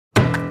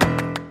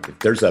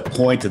There's a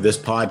point to this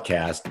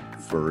podcast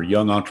for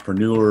young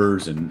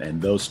entrepreneurs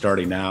and those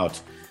starting out.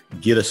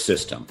 Get a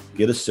system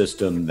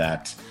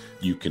that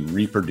you can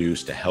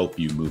reproduce to help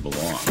you move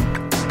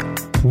along.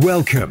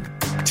 Welcome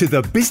to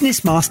the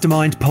Business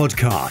Mastermind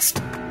podcast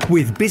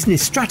with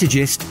business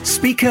strategist,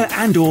 speaker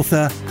and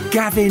author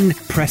Gavin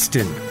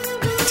Preston.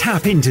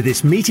 Tap into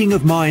this meeting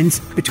of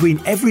minds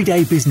between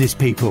everyday business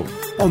people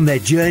on their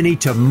journey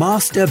to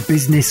master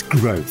business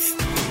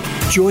growth.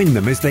 Join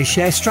them as they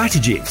share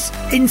strategies,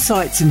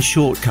 insights and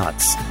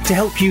shortcuts to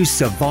help you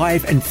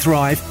survive and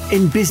thrive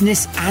in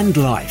business and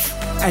life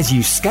as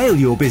you scale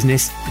your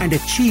business and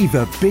achieve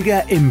a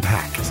bigger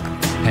impact.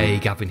 Hey,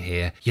 Gavin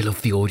here. You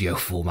love the audio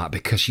format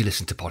because you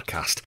listen to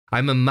podcasts.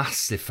 I'm a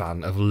massive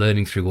fan of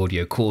learning through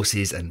audio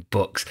courses and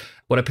books.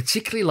 What I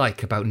particularly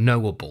like about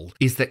Knowable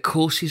is that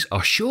courses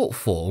are short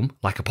form,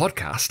 like a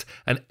podcast,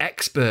 and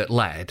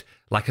expert-led,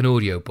 like an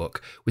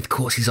audiobook, with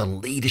courses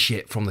on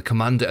leadership from the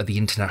commander of the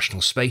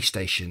International Space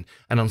Station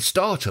and on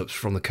startups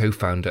from the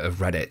co-founder of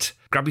Reddit.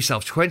 Grab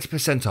yourself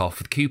 20% off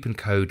with coupon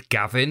code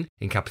GAVIN,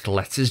 in capital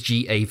letters,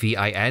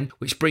 GAVIN,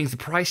 which brings the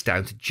price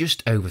down to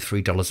just over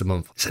 $3 a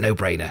month. It's a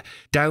no-brainer.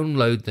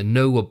 Download the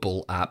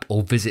Knowable app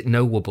or visit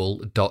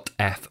knowable.fyi.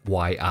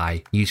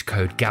 Use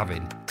code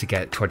GAVIN to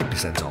get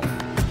 20% off.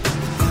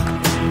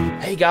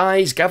 Hey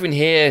guys, Gavin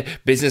here,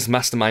 Business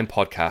Mastermind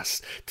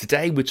Podcast.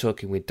 Today we're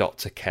talking with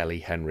Dr. Kelly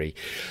Henry.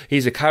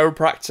 He's a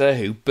chiropractor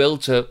who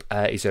built up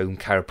his own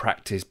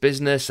chiropractic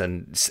business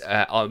and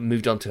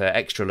moved on to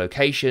extra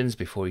locations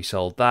before he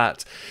sold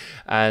that.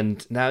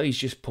 And now he's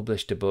just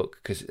published a book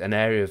because an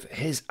area of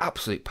his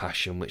absolute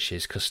passion, which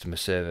is customer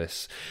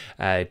service.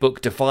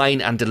 Book Define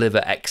and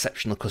Deliver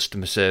Exceptional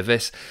Customer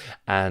Service.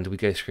 And we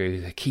go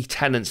through the key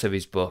tenets of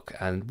his book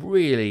and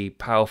really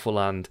powerful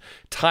and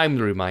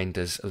timely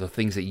reminders of the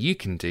things that you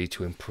can do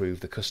to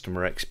improve the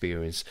customer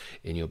experience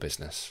in your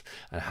business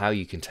and how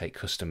you can take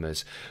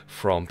customers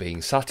from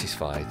being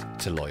satisfied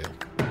to loyal.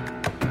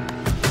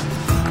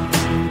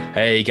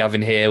 Hey,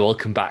 Gavin here.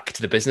 Welcome back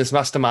to the Business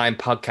Mastermind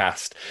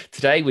podcast.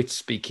 Today we're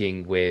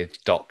speaking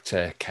with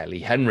Dr. Kelly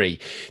Henry,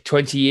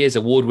 20 years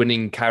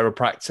award-winning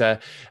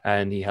chiropractor,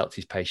 and he helps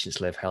his patients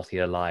live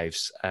healthier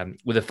lives.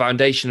 With a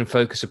foundation and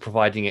focus of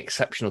providing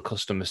exceptional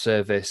customer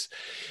service,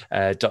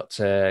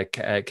 Dr.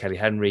 Kelly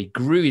Henry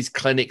grew his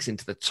clinics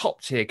into the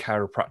top-tier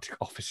chiropractic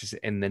offices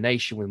in the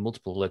nation with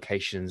multiple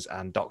locations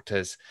and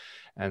doctors.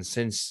 And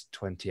since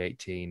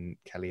 2018,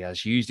 Kelly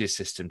has used his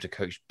system to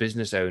coach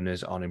business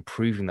owners on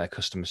improving their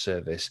customer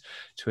service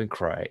to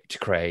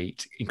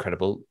create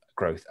incredible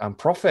growth and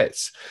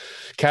profits.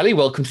 Kelly,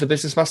 welcome to the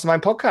Business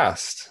Mastermind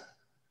podcast.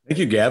 Thank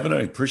you, Gavin.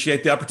 I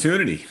appreciate the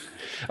opportunity.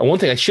 And one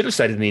thing I should have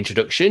said in the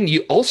introduction,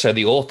 you also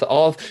the author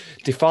of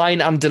Define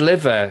and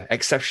Deliver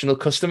Exceptional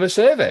Customer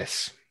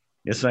Service.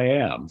 Yes, I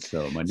am.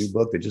 So my new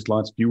book that just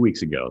launched a few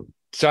weeks ago.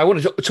 So I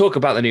want to talk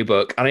about the new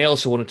book, and I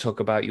also want to talk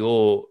about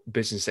your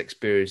business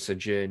experience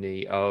and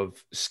journey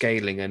of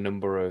scaling a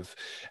number of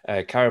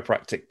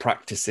chiropractic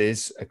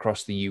practices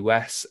across the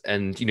US,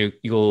 and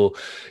your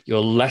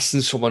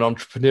lessons from an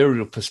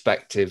entrepreneurial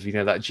perspective.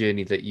 That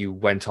journey that you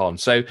went on.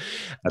 So,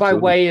 Absolutely. By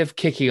way of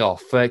kicking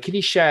off, can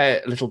you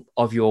share a little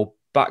of your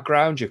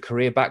background, your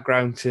career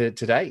background to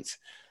date?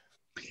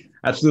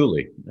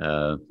 Absolutely.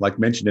 Like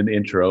mentioned in the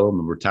intro,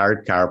 I'm a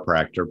retired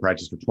chiropractor,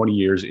 practiced for 20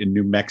 years in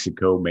New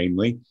Mexico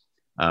mainly.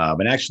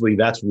 And actually,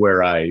 that's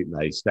where I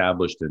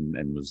established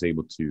and was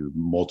able to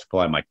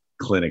multiply my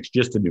clinics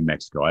just in New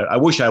Mexico. I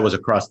wish I was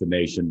across the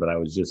nation, but I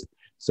was just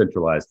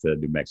centralized to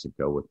New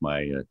Mexico with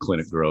my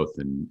clinic growth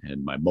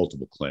and my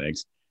multiple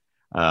clinics.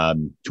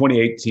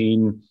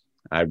 2018,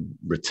 I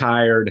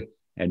retired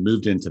and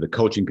moved into the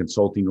coaching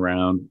consulting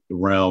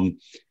realm.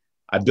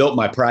 I built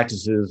my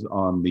practices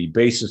on the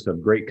basis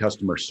of great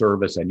customer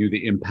service. I knew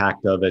the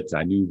impact of it.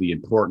 I knew the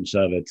importance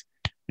of it.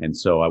 And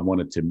so I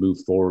wanted to move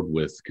forward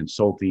with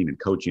consulting and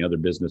coaching other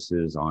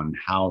businesses on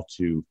how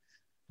to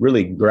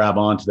really grab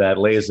onto that,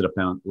 lay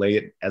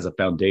it as a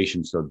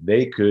foundation so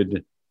they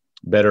could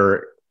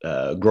better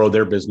grow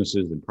their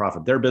businesses and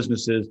profit their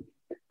businesses.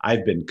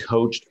 I've been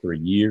coached for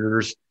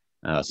years,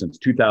 since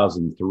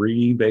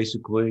 2003,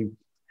 basically.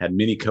 Had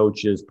many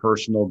coaches,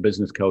 personal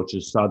business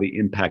coaches, saw the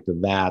impact of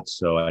that.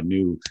 So I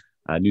knew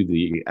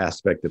the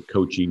aspect of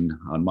coaching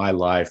on my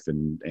life.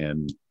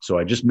 And so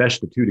I just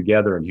meshed the two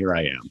together, and here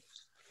I am.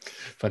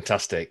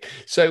 Fantastic.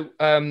 So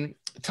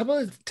tell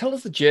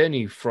us the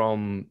journey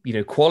from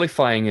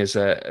qualifying as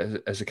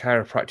a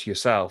chiropractor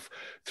yourself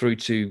through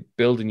to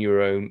building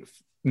your own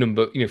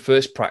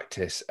first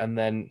practice and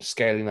then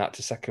scaling that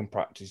to second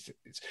practice.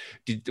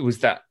 Was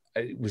that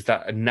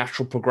a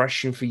natural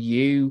progression for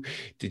you?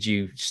 Did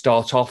you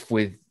start off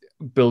with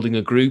building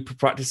a group of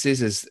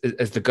practices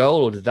as the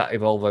goal, or did that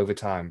evolve over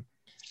time?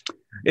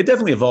 It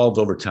definitely evolved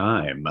over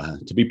time.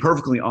 To be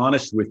perfectly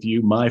honest with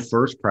you, my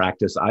first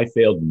practice, I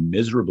failed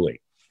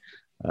miserably.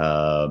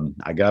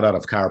 I got out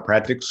of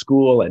chiropractic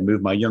school and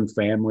moved my young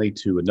family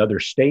to another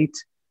state,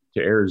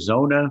 to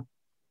Arizona.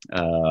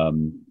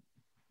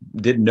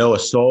 Didn't know a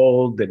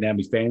soul, didn't have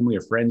any family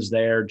or friends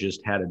there,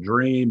 just had a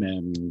dream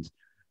and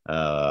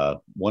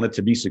wanted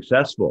to be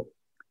successful.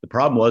 The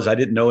problem was I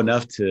didn't know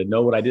enough to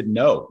know what I didn't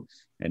know.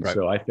 And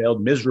so I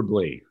failed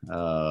miserably.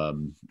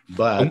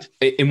 But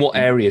in what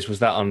areas was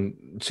that? On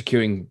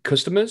securing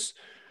customers?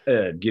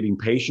 Getting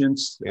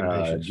patients,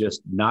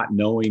 just not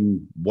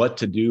knowing what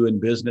to do in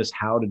business,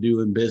 how to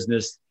do in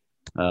business,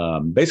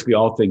 basically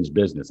all things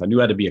business. I knew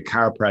how to be a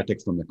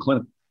chiropractic from the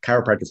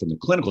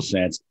clinical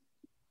sense.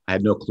 I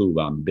had no clue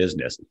on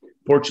business.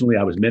 Fortunately,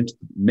 I was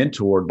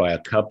mentored by a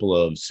couple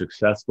of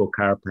successful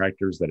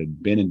chiropractors that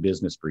had been in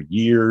business for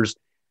years.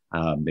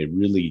 They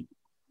really,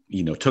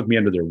 took me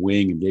under their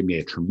wing and gave me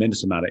a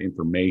tremendous amount of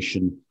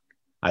information.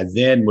 I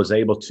then was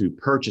able to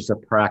purchase a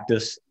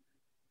practice.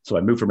 So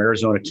I moved from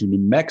Arizona to New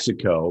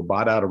Mexico,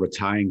 bought out a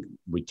retiring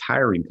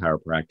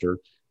chiropractor,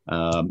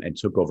 and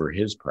took over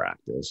his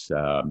practice.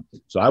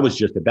 So I was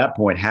just at that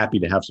point happy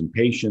to have some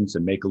patients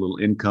and make a little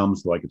income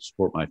so I could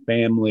support my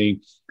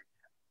family.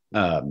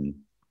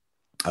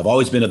 I've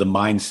always been of the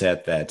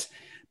mindset that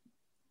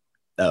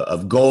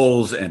of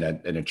goals and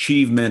an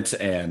achievement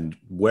and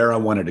where I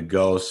wanted to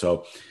go.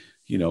 So,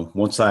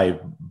 once I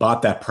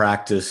bought that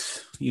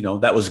practice,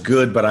 that was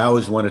good, but I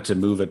always wanted to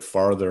move it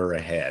farther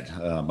ahead.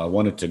 I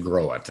wanted to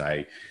grow it.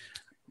 I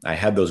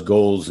had those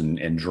goals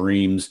and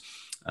dreams.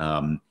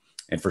 And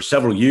for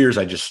several years,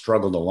 I just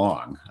struggled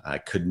along. I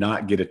could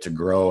not get it to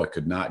grow. I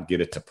could not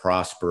get it to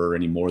prosper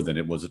any more than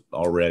it was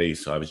already.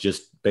 So I was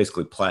just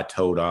basically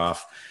plateaued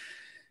off.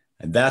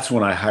 And that's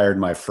when I hired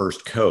my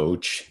first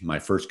coach, my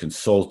first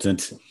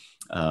consultant.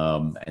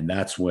 And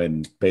that's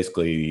when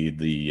basically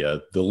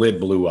the lid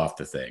blew off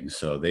the thing.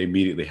 So they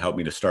immediately helped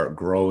me to start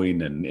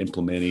growing and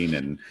implementing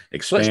and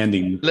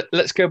expanding.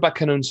 Let's go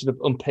back and sort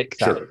of unpick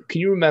that. Sure. Can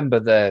you remember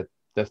the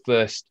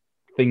first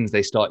things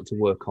they started to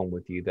work on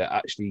with you that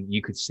actually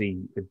you could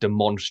see a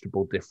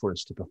demonstrable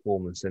difference to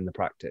performance in the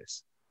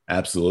practice?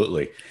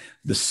 Absolutely.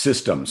 The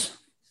systems.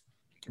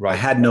 Right. I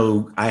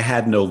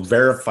had no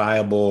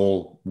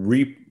verifiable,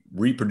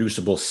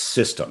 reproducible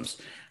systems.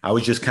 I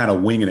was just kind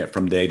of winging it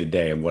from day to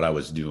day and what I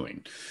was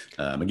doing.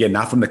 Again,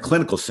 not from the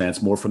clinical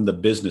sense, more from the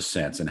business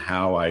sense and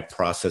how I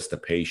process the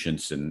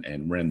patients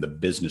and ran the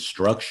business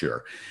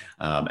structure.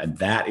 And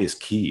that is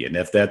key. And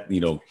if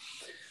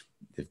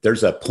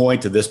there's a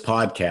point to this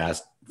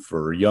podcast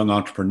for young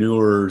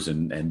entrepreneurs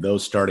and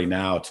those starting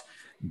out,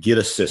 get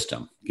a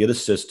system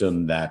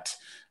that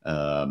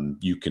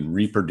you can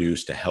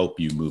reproduce to help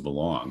you move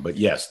along. But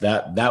yes,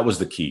 that was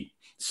the key.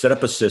 Set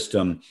up a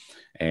system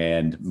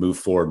and move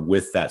forward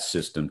with that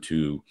system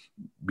to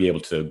be able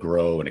to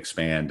grow and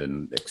expand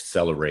and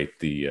accelerate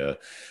the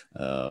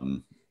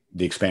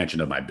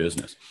expansion of my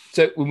business.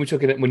 So when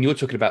you're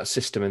talking about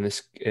system in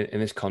this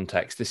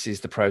context, this is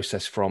the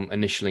process from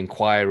initial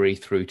inquiry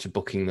through to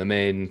booking them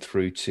in,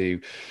 through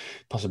to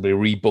possibly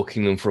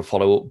rebooking them for a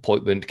follow-up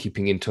appointment,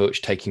 keeping in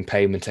touch, taking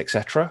payment,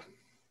 etc.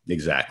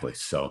 Exactly.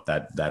 So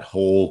that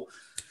whole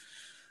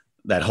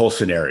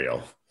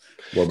scenario,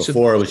 where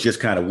before it was just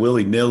kind of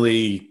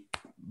willy-nilly.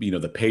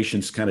 The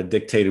patients kind of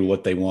dictated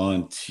what they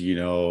want.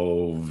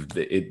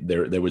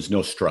 There was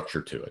no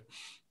structure to it.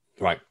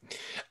 Right.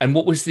 And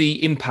what was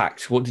the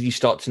impact? What did you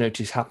start to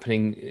notice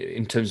happening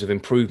in terms of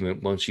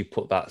improvement once you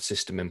put that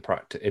system in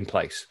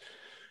place?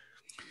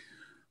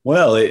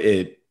 Well,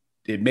 it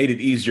made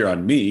it easier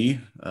on me.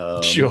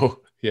 Sure.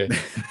 Yeah.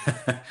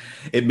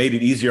 It made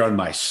it easier on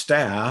my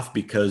staff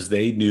because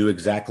they knew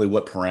exactly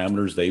what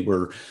parameters they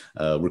were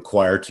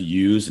required to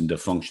use and to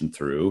function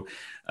through.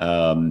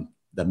 The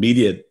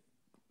immediate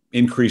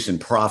increase in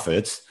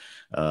profits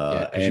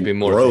and be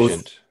more growth.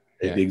 Efficient.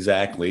 Yeah.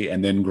 Exactly.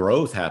 And then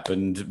growth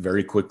happened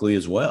very quickly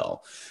as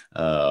well.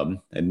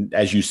 And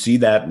as you see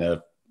that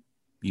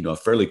in a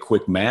fairly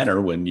quick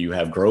manner, when you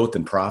have growth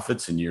and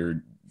profits and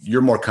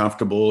you're more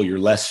comfortable, you're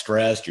less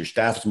stressed, your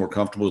staff is more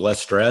comfortable,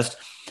 less stressed,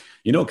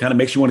 it kind of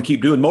makes you want to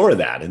keep doing more of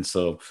that. And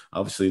so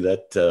obviously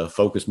that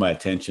focused my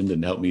attention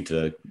and helped me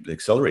to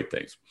accelerate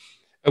things.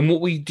 And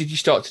what did you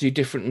start to do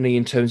differently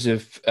in terms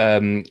of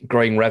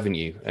growing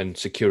revenue and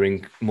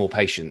securing more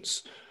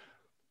patients?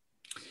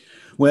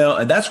 Well,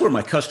 and that's where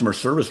my customer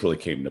service really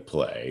came into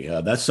play.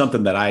 That's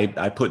something that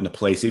I put into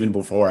place even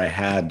before I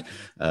had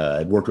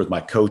worked with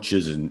my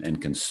coaches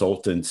and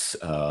consultants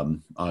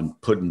on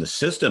putting the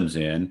systems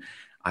in.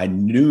 I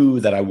knew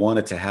that I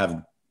wanted to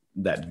have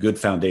that good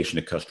foundation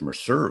of customer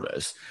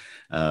service.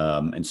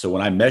 And so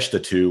when I meshed the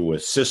two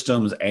with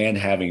systems and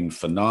having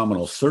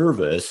phenomenal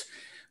service,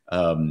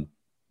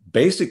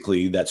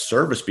 basically that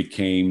service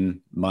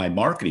became my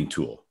marketing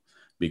tool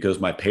because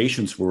my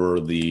patients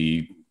were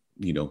they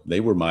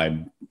were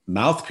my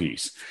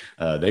mouthpiece.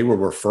 They were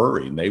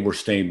referring, they were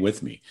staying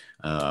with me.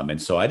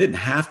 And so I didn't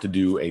have to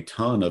do a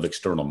ton of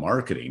external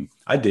marketing.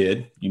 I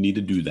did, you need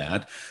to do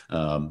that.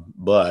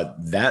 But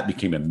that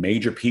became a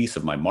major piece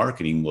of my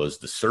marketing was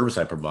the service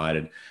I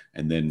provided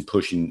and then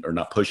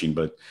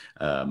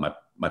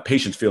my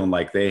patients feeling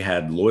like they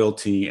had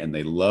loyalty and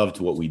they loved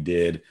what we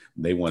did.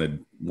 They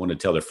wanted to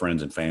tell their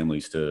friends and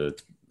families to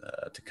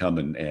come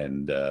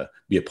and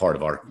be a part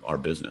of our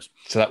business.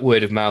 So that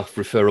word of mouth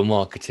referral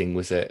marketing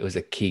was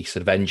a key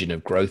sort of engine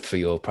of growth for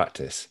your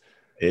practice.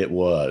 It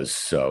was.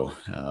 So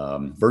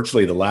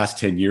virtually the last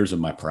 10 years of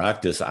my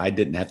practice, I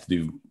didn't have to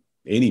do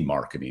any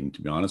marketing,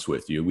 to be honest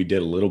with you. We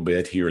did a little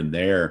bit here and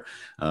there,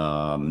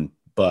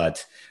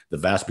 but the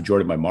vast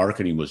majority of my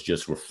marketing was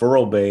just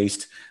referral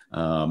based.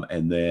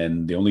 And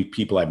then the only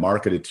people I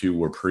marketed to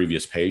were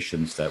previous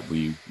patients that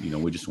we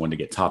just wanted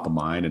to get top of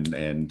mind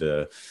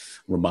and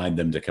remind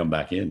them to come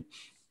back in.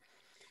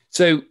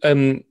 So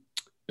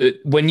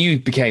when you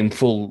became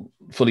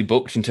fully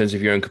booked in terms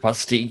of your own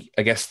capacity,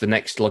 I guess the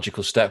next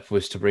logical step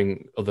was to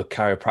bring other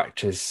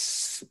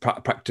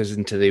chiropractors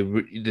into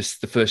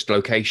the first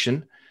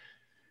location.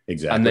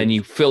 Exactly. And then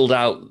you filled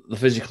out the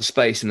physical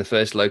space in the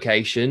first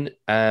location.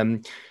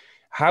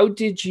 How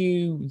did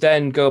you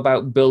then go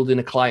about building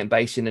a client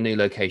base in a new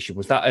location?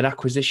 Was that an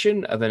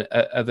acquisition of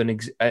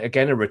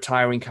a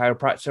retiring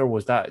chiropractor, or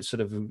was that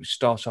sort of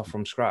start off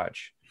from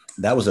scratch?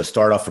 That was a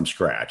start off from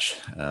scratch.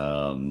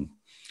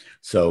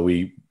 So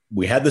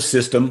we had the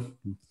system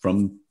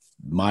from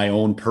my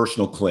own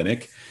personal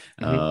clinic.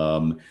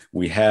 Mm-hmm.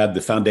 We had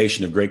the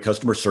foundation of great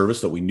customer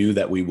service that we knew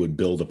that we would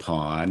build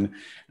upon.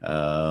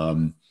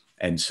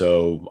 And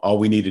so all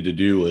we needed to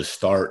do was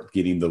start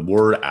getting the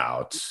word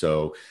out.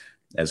 So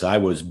as I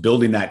was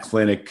building that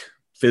clinic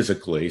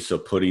physically, so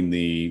putting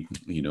the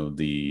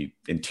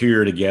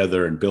interior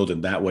together and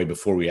building that way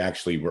before we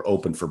actually were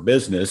open for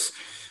business,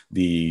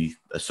 the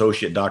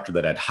associate doctor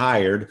that I'd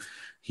hired,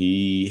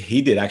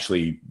 he did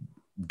actually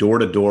door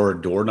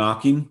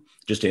knocking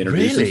just to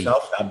introduce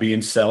himself, not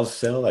being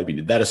sales. I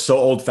mean, that is so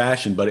old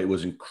fashioned, but it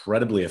was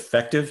incredibly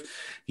effective.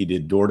 He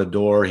did door to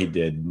door. He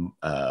did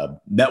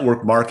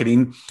network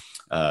marketing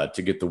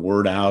to get the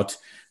word out,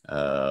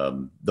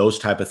 those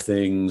type of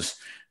things.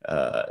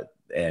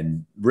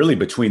 And really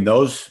between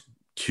those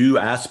two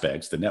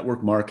aspects, the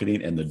network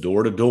marketing and the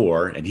door to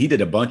door, and he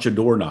did a bunch of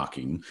door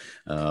knocking,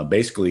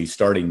 basically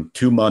starting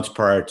 2 months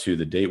prior to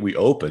the date we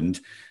opened.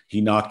 He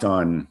knocked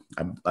on,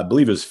 I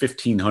believe it was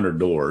 1,500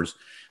 doors,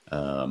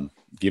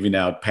 giving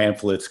out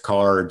pamphlets,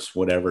 cards,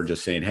 whatever,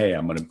 just saying, hey,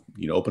 I'm going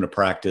to, open a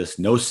practice,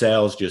 no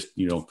sales, just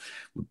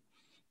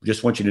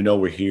want you to know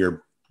we're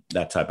here,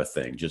 that type of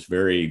thing.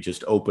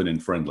 Just open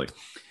and friendly.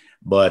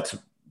 But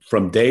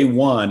from day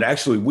one,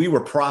 actually, we were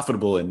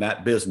profitable in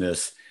that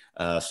business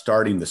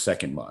starting the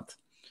second month.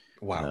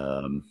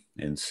 Wow.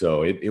 And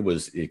so it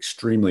was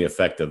extremely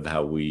effective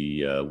how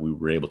we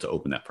were able to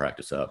open that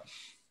practice up.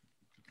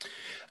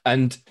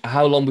 And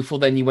how long before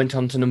then you went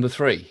on to number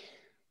 3?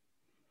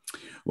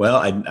 Well,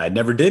 I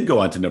never did go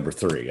on to number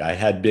 3. I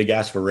had big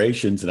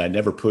aspirations and I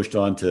never pushed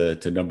on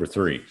to number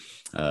 3.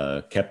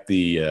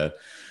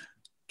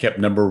 Kept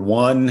number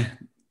 1,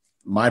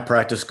 my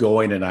practice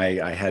going, and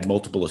I had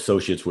multiple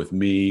associates with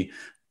me,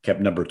 kept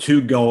number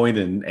 2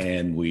 going,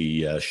 and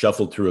we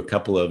shuffled through a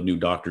couple of new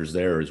doctors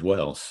there as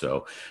well.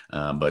 So,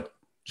 but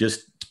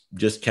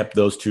just kept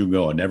those 2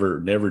 going.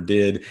 Never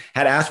did.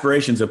 Had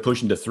aspirations of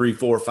pushing to 3,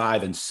 4,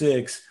 5, and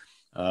 6.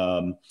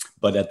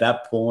 But at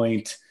that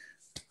point,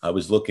 I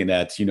was looking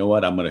at, I'm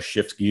going to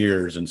shift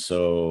gears. And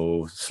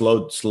so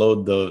slowed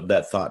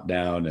that thought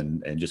down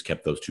and just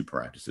kept those 2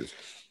 practices.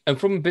 And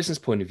from a business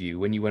point of view,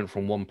 when you went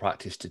from 1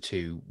 practice to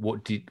 2,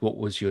 what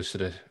was your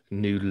sort of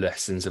new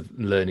lessons of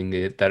learning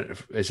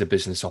that as a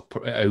business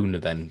owner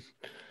then?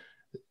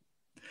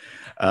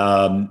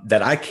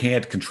 That I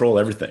can't control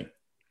everything.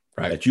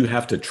 Right. That you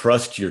have to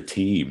trust your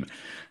team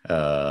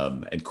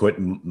and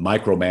quit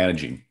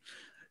micromanaging.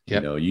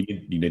 Yep.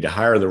 You need to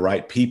hire the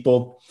right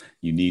people.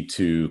 You need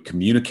to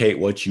communicate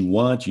what you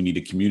want. You need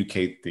to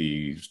communicate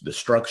the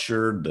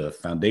structure, the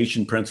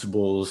foundation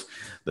principles,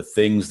 the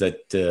things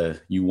that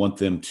you want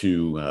them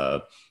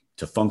to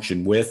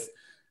function with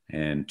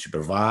and to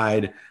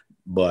provide.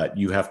 But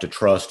you have to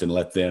trust and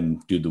let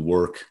them do the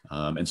work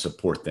and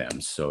support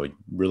them. So it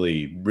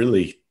really,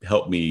 really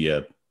helped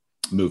me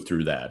move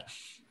through that.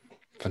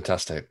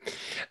 Fantastic.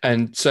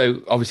 And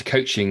so obviously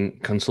coaching,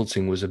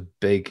 consulting was a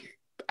big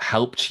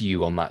help to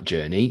you on that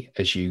journey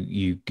as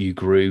you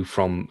grew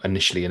from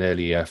initially an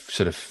earlier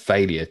sort of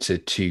failure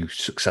to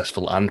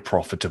successful and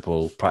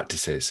profitable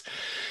practices.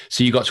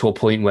 So you got to a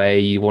point where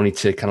you wanted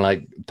to kind of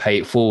like pay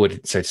it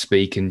forward, so to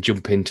speak, and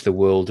jump into the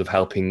world of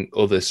helping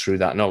others through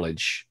that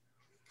knowledge.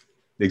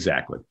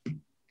 Exactly.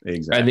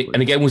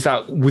 And again, was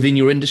that within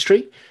your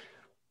industry?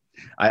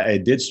 I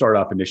did start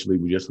off initially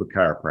just with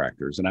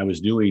chiropractors, and I was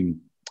doing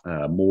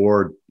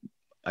more,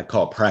 I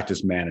call it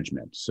practice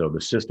management. So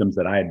the systems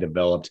that I had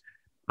developed,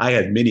 I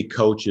had many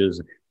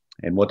coaches,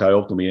 and what I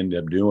ultimately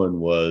ended up doing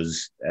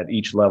was at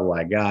each level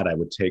I got, I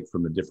would take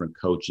from the different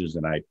coaches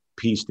and I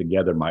pieced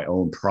together my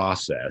own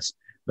process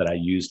that I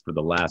used for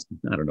the last,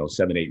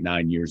 7, 8,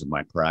 9 years of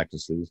my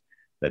practices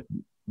that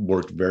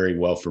worked very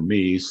well for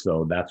me.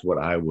 So that's what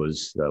I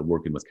was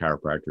working with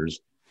chiropractors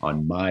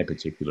on my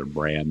particular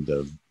brand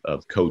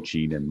of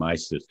coaching and my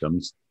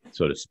systems,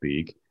 so to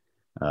speak,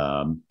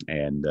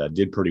 and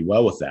did pretty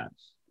well with that.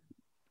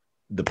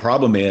 The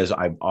problem is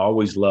I've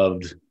always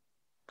loved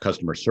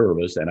customer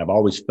service, and I've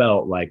always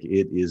felt like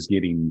it is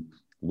getting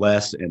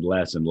less and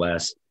less and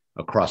less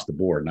across the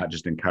board, not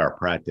just in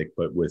chiropractic,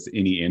 but with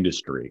any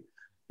industry.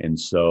 And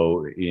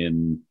so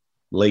in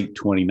late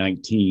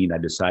 2019, I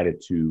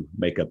decided to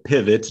make a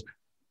pivot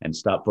and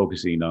stop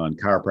focusing on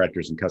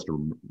chiropractors and customer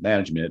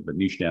management, but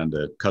niche down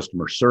to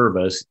customer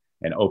service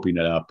and open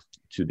it up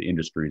to the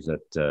industries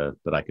that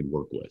I could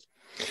work with.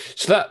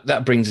 So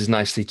that brings us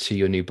nicely to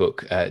your new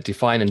book,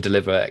 Define and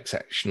Deliver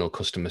Exceptional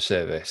Customer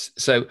Service.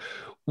 So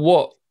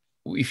what,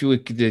 if you were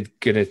going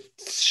to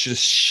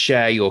just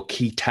share your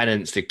key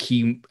tenets, the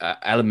key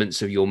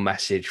elements of your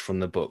message from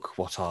the book,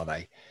 what are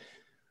they?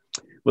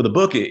 Well, the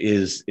book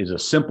is a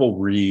simple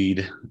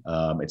read.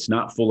 It's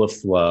not full of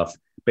fluff.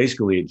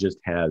 Basically, it just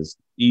has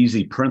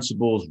easy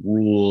principles,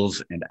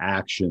 rules, and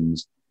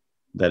actions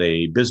that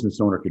a business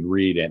owner could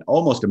read and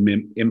almost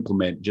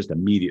implement just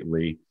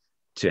immediately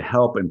to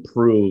help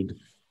improve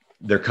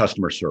their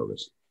customer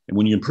service. And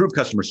when you improve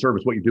customer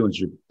service, what you're doing is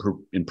you're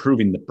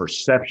improving the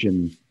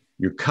perception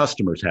your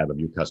customers have of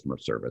your customer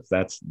service.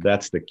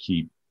 That's the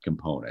key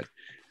component.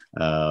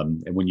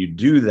 And when you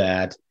do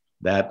that,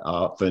 that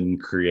often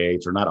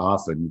creates, or not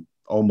often,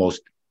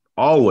 almost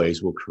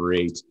always will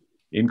create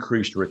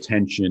increased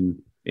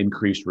retention,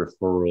 increased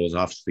referrals,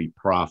 obviously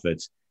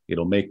profits.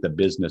 It'll make the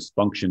business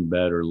function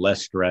better,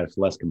 less stress,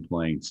 less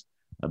complaints,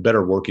 a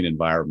better working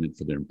environment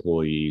for their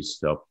employees.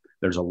 So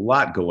there's a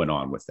lot going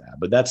on with that.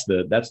 But that's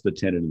the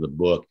tenet of the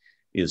book,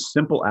 is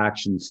simple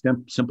actions,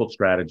 simple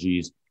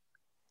strategies.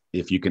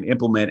 If you can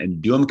implement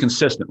and do them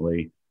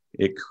consistently,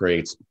 it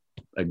creates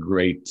a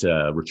great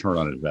return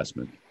on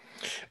investment.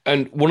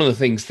 And one of the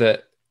things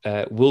that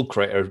will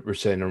create a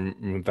return on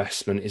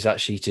investment is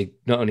actually to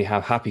not only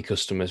have happy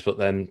customers, but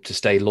then to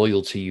stay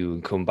loyal to you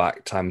and come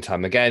back time and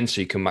time again,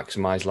 so you can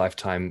maximize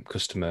lifetime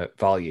customer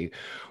value.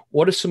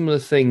 What are some of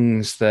the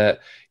things that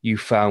you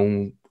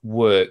found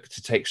work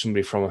to take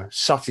somebody from a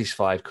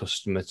satisfied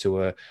customer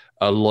to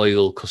a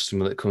loyal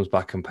customer that comes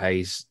back and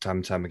pays time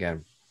and time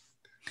again?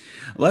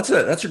 Well,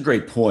 that's a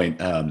great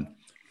point.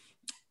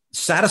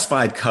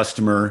 Satisfied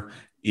customer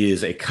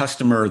is a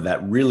customer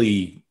that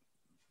really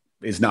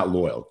is not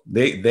loyal.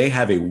 They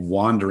have a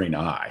wandering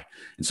eye.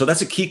 And so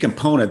that's a key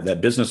component that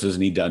businesses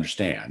need to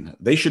understand.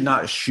 They should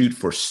not shoot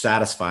for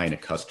satisfying a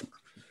customer,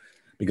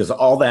 because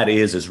all that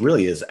is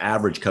really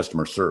average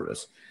customer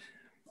service.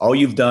 All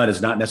you've done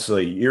is not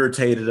necessarily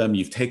irritated them.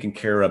 You've taken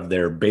care of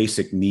their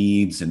basic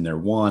needs and their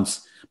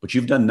wants, but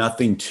you've done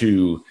nothing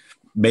to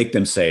make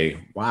them say,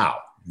 wow,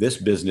 this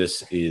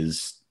business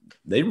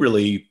they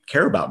really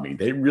care about me.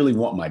 They really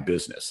want my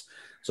business.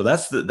 So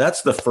that's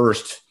the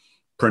first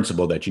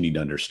principle that you need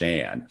to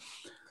understand.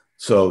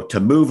 So to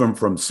move them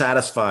from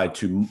satisfied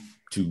to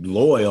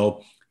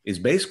loyal is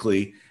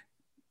basically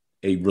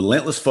a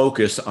relentless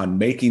focus on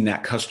making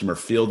that customer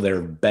feel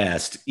their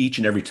best each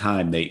and every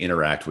time they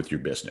interact with your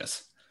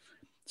business.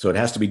 So it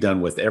has to be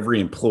done with every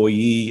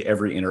employee,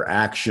 every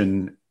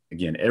interaction,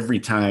 again, every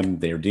time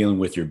they're dealing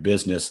with your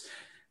business,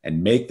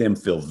 and make them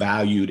feel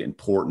valued,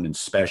 important, and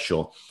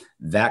special.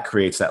 That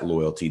creates that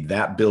loyalty.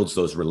 That builds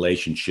those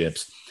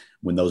relationships.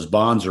 When those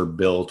bonds are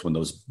built, when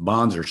those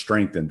bonds are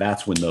strengthened,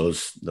 that's when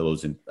those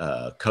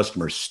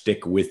customers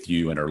stick with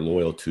you and are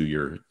loyal to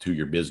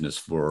your business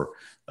for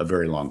a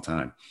very long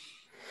time.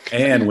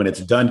 And when it's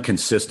done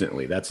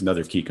consistently, that's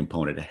another key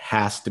component. It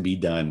has to be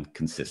done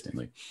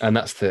consistently. And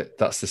that's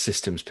the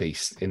systems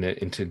piece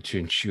to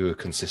ensure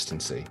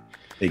consistency.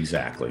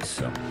 Exactly.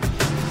 So.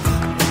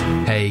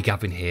 Hey,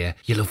 Gavin here.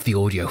 You love the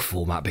audio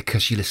format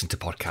because you listen to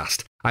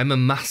podcasts. I'm a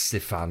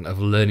massive fan of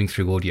learning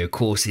through audio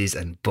courses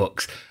and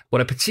books.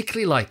 What I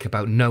particularly like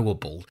about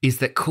Knowable is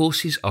that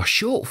courses are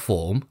short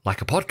form,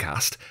 like a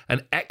podcast,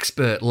 and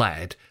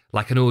expert-led,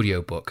 like an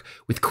audiobook,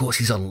 with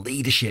courses on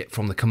leadership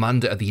from the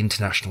commander of the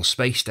International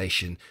Space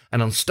Station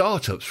and on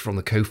startups from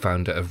the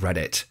co-founder of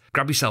Reddit.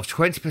 Grab yourself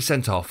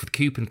 20% off with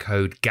coupon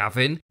code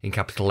GAVIN, in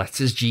capital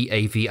letters,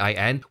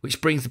 GAVIN,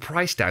 which brings the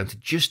price down to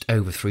just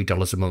over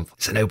 $3 a month.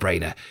 It's a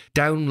no-brainer.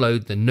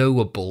 Download the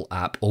Knowable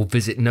app or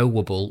visit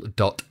knowable.fyi.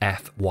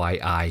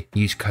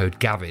 Use code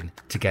GAVIN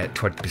to get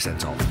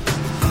 20% off.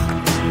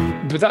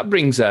 But that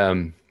brings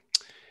a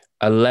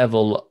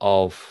level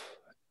of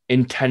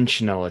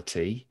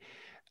intentionality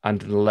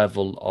and a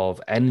level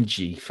of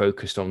energy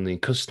focused on the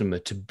customer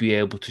to be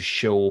able to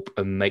show up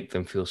and make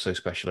them feel so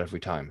special every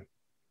time.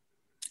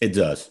 It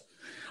does.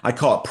 I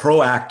call it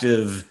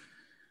proactive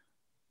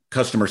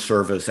customer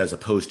service as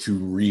opposed to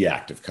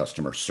reactive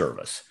customer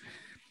service.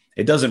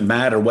 It doesn't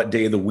matter what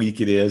day of the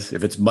week it is.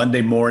 If it's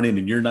Monday morning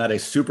and you're not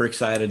super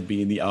excited to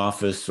be in the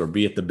office or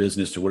be at the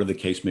business or whatever the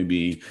case may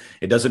be,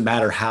 it doesn't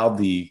matter how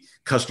the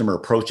customer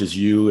approaches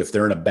you, if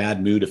they're in a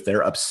bad mood, if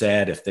they're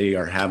upset, if they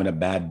are having a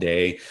bad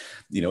day.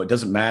 It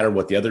doesn't matter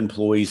what the other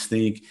employees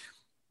think.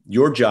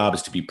 Your job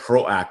is to be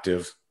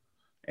proactive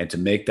and to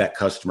make that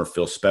customer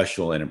feel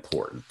special and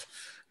important.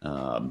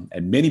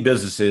 And many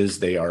businesses,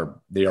 they are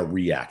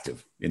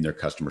reactive in their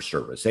customer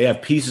service. They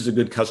have pieces of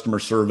good customer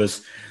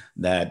service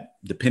that,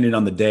 depending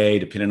on the day,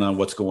 depending on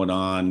what's going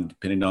on,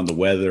 depending on the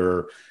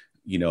weather,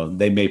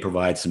 they may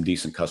provide some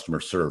decent customer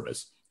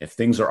service. If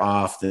things are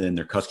off, then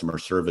their customer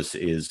service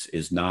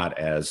is not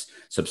as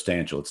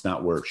substantial. It's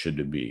not where it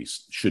should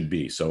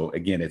be. So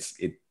again, it's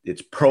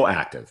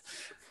proactive.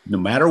 No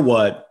matter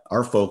what,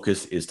 our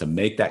focus is to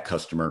make that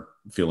customer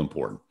feel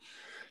important.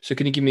 So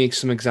can you give me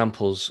some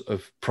examples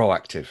of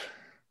proactive?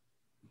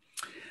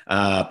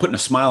 Putting a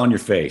smile on your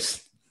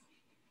face.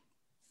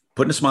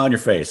 Putting a smile on your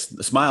face.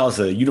 The smile is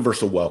a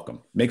universal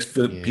welcome. Makes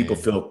people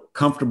feel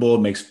comfortable.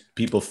 Makes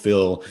people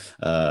feel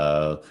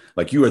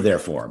like you are there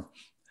for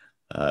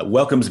them.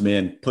 Welcomes them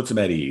in, puts them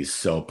at ease.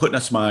 So putting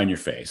a smile on your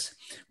face.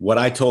 What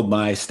I told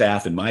my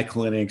staff in my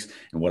clinics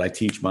and what I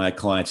teach my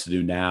clients to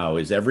do now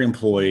is every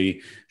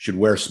employee should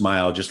wear a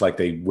smile just like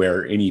they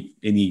wear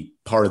any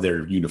part of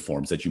their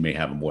uniforms that you may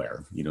have them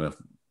wear. You know,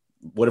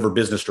 whatever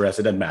business dress,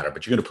 it doesn't matter,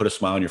 but you're going to put a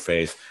smile on your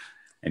face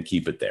and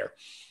keep it there.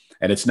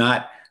 And it's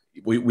not,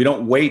 we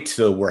don't wait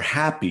till we're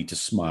happy to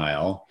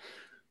smile.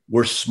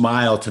 We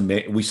smile to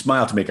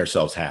make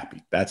ourselves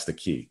happy. That's the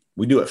key.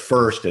 We do it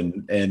first,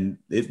 and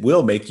it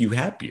will make you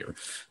happier.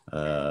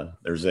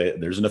 There's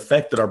an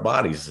effect in our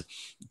bodies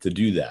to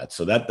do that.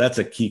 So that's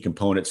a key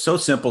component. So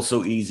simple,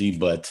 so easy,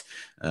 but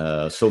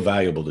so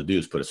valuable to do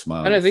is put a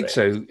smile. And I think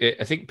so.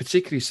 I think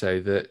particularly so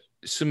that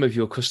some of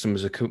your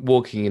customers are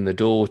walking in the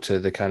door to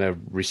the kind of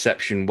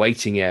reception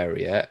waiting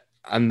area,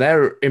 and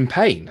they're in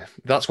pain.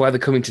 That's why they're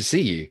coming to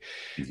see you.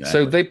 Exactly.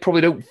 So they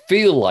probably don't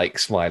feel like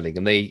smiling,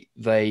 and they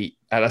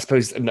and I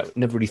suppose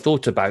never really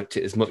thought about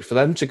it as much. For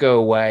them to go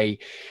away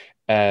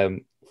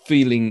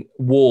feeling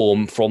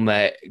warm from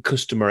their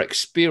customer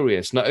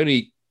experience, not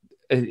only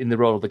in the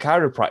role of the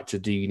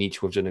chiropractor do you need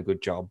to have done a good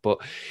job, but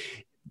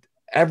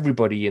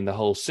everybody in the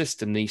whole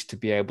system needs to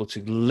be able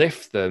to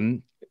lift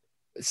them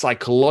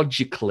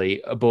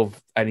psychologically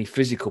above any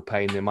physical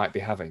pain they might be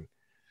having.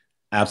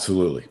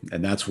 Absolutely.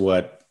 And that's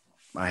what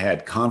I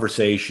had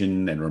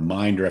conversation and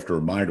reminder after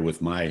reminder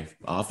with my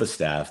office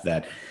staff,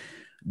 that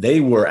they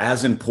were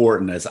as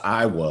important as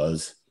I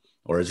was,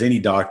 or as any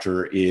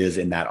doctor is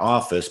in that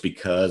office,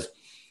 because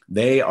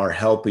they are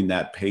helping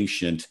that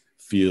patient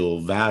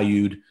feel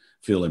valued,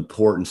 feel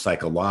important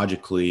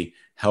psychologically,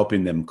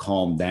 helping them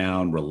calm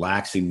down,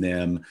 relaxing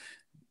them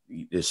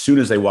as soon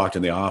as they walked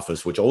in the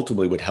office, which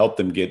ultimately would help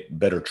them get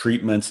better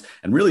treatments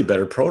and really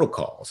better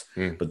protocols.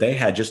 But they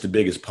had just the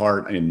biggest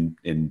part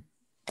in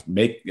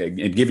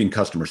giving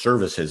customer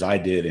service as I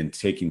did in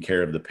taking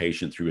care of the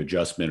patient through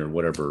adjustment or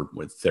whatever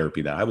with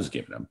therapy that I was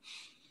giving them.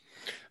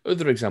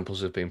 Other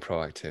examples of being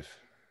proactive.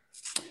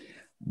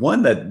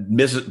 One that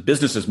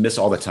businesses miss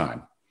all the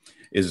time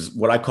is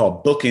what I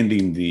call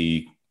bookending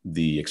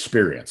the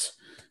experience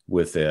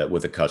with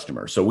a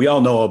customer. So we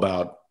all know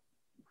about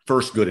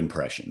first good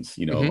impressions,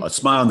 a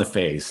smile on the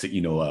face, a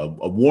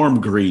warm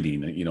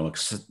greeting,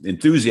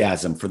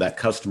 enthusiasm for that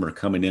customer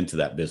coming into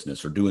that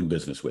business or doing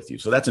business with you.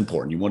 So that's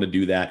important. You want to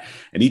do that.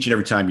 And each and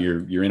every time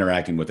you're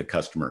interacting with a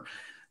customer,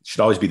 it should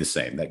always be the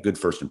same, that good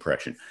first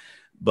impression.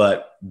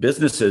 But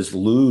businesses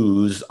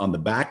lose on the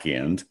back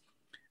end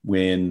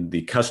when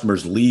the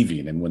customer's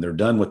leaving, and when they're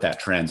done with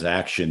that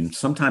transaction.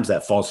 Sometimes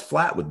that falls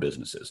flat with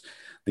businesses.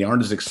 They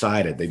aren't as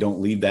excited. They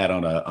don't leave that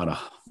on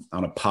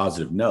a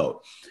positive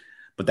note.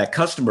 But that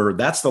customer,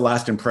 that's the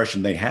last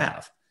impression they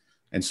have.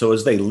 And so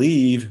as they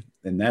leave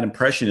and that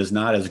impression is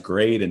not as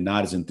great and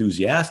not as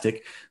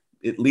enthusiastic,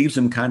 it leaves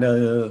them kind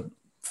of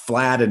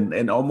flat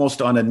and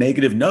almost on a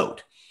negative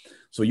note.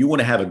 So you want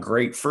to have a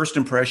great first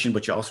impression,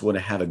 but you also want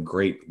to have a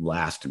great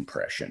last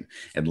impression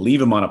and leave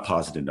them on a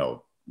positive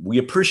note. We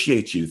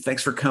appreciate you.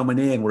 Thanks for coming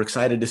in. We're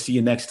excited to see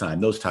you next time.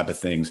 Those type of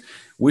things.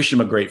 Wish them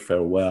a great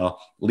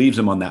farewell. Leaves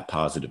them on that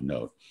positive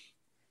note.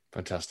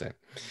 Fantastic.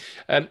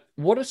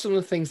 What are some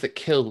of the things that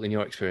in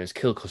your experience,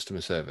 kill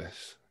customer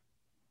service?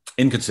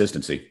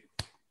 Inconsistency.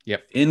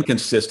 Yep.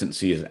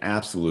 Inconsistency is an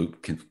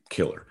absolute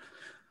killer.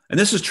 And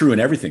this is true in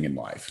everything in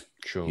life.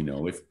 Sure.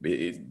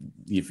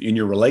 If in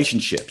your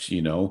relationships,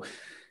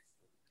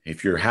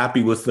 if you're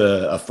happy with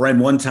a friend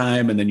one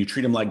time and then you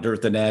treat them like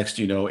dirt the next,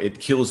 it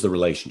kills the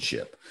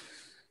relationship.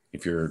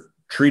 If you're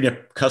treating a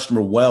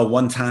customer well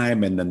one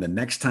time and then the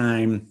next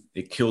time,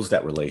 it kills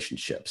that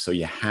relationship. So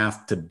you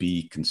have to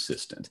be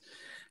consistent.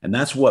 And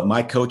that's what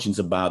my coaching's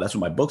about. That's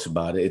what my book's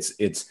about.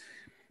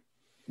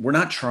 We're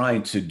not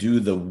trying to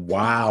do the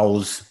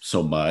wows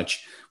so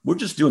much. We're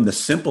just doing the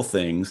simple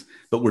things,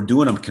 but we're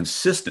doing them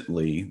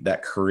consistently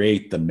that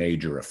create the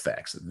major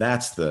effects.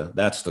 That's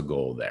the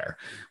goal there.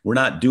 We're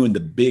not doing the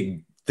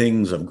big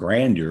things of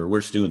grandeur. We're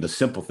just doing the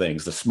simple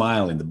things, the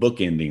smiling, the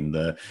bookending,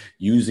 the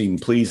using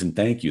please and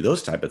thank you,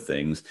 those type of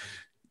things.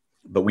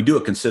 But we do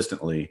it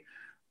consistently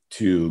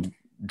to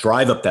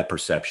drive up that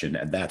perception.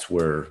 And that's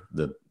where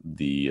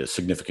the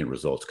significant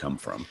results come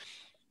from.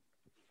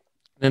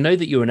 I know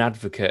that you're an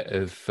advocate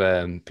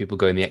of people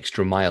going the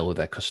extra mile with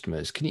their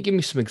customers. Can you give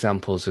me some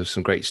examples of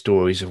some great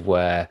stories of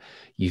where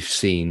you've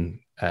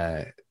seen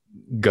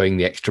going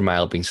the extra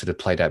mile being sort of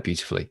played out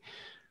beautifully?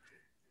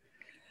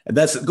 And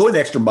that's going the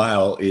extra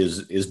mile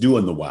is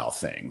doing the wow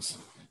things.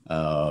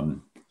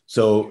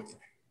 So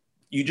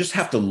you just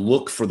have to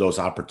look for those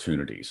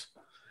opportunities,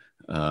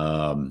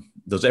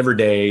 those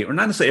everyday, or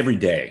not necessarily every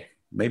day,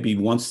 maybe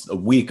once a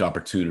week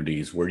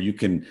opportunities where you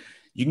can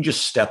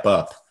just step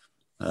up.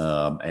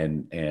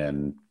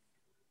 And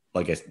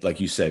like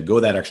you said, go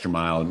that extra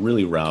mile and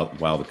really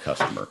wow the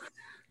customer.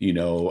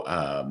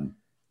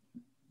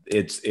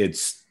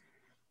 It's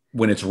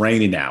when it's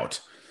raining out,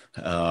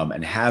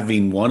 and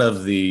having one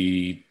of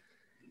the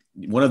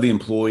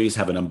employees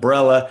have an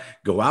umbrella,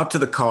 go out to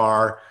the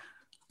car,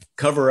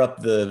 cover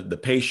up the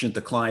patient,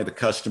 the client, the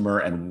customer,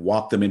 and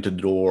walk them into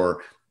the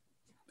door,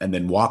 and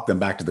then walk them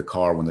back to the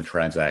car when the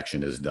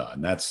transaction is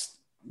done. That's,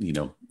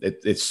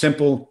 it's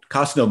simple,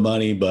 costs no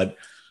money, but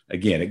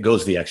again, it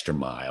goes the extra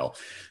mile.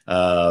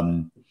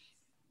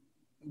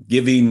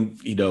 Giving,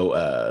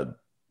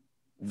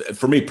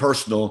 for me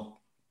personally,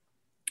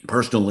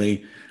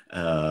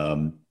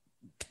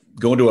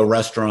 going to a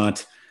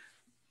restaurant,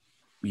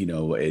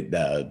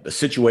 the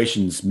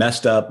situation's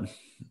messed up,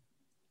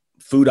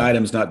 food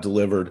items not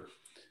delivered,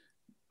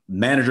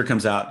 manager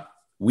comes out,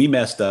 we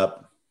messed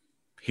up.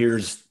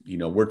 Here's,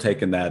 we're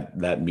taking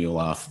that meal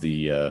off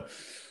the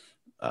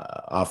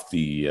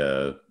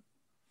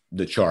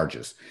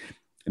charges.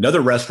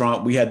 Another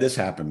restaurant, we had this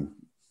happen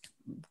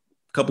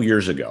a couple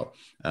years ago.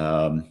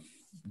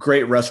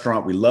 Great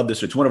restaurant. We love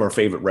this. It's one of our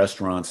favorite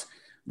restaurants.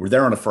 We're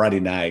there on a Friday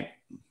night.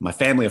 My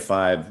family of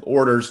 5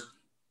 orders.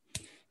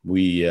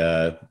 We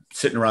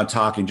sitting around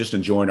talking, just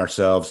enjoying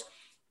ourselves.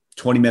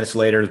 20 minutes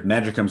later, the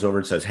manager comes over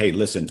and says, "Hey,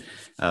 listen,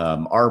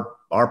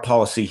 our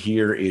policy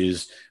here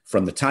is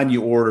from the time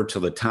you order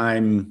till the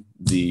time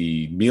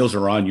the meals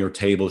are on your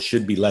table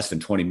should be less than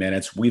 20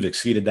 minutes. We've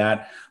exceeded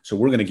that. So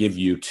we're going to give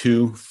you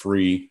 2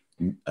 free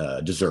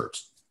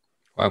desserts."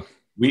 Wow.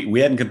 We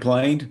hadn't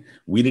complained.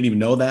 We didn't even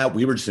know that.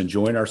 We were just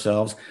enjoying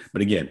ourselves.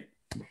 But again,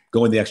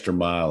 going the extra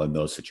mile in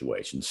those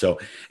situations. So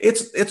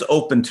it's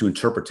open to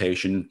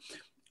interpretation.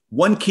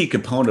 One key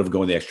component of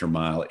going the extra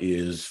mile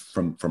is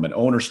from an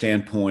owner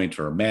standpoint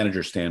or a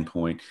manager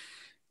standpoint,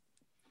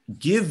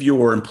 give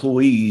your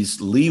employees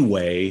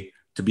leeway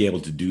to be able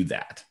to do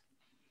that.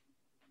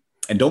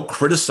 And don't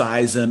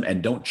criticize them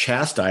and don't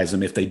chastise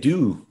them if they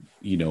do,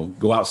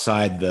 go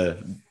outside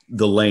the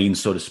lane,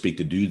 so to speak,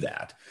 to do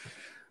that,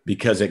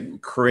 because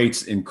it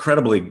creates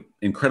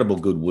incredible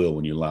goodwill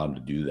when you allow them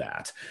to do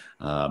that.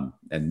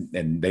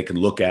 And they can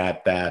look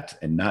at that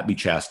and not be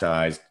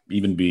chastised,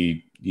 even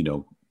be,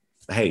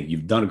 hey,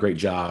 you've done a great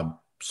job,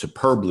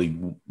 superbly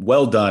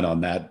well done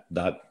on that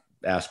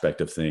aspect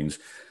of things.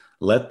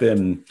 Let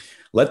them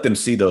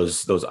see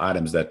those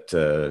items that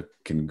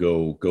can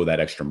go that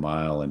extra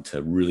mile and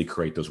to really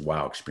create those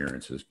wow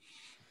experiences.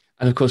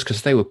 And of course,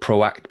 because they were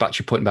proactive, back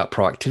to your point about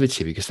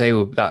proactivity, because they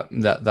were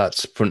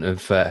that's front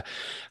of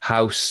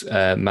house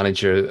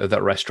manager of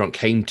that restaurant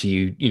came to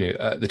you,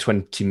 at the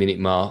 20-minute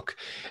mark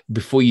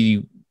before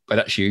you had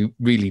actually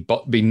really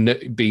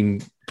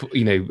been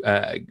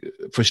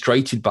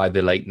frustrated by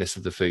the lateness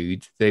of the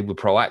food. They were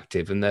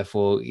proactive, and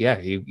therefore,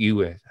 you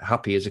were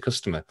happy as a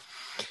customer.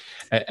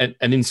 And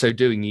in so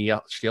doing, you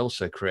actually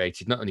also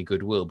created not only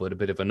goodwill, but a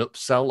bit of an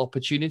upsell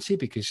opportunity,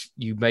 because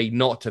you may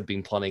not have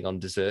been planning on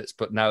desserts,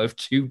 but now if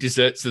 2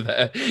 desserts are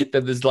there,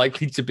 then there's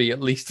likely to be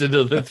at least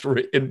another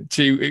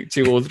 2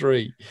 or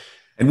 3.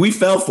 And we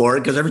fell for it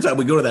because every time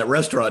we go to that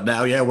restaurant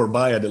now, we're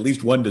buying at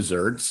least 1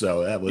 dessert.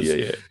 So that was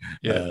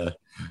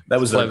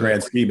that was the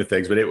grand scheme of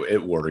things, but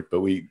it worked.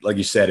 But we, like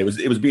you said, it was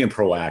being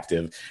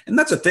proactive, and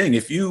that's the thing.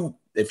 If you're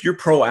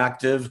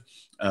proactive.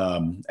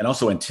 And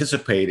also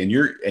anticipate, and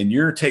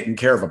you're taking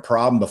care of a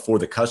problem before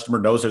the customer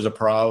knows there's a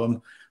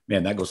problem,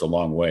 man, that goes a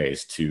long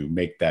ways to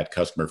make that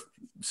customer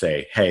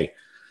say, "Hey,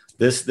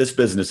 this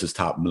business is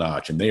top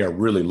notch, and they are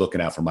really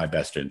looking out for my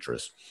best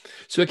interest."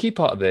 So a key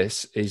part of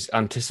this is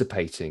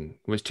anticipating.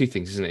 Well, it's 2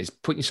 things, isn't it? It's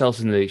putting yourself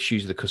in the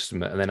shoes of the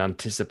customer and then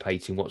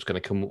anticipating what's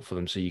going to come up for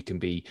them, so you can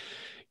be,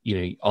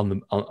 on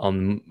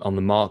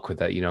the mark with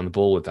that, on the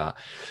ball with that.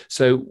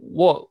 So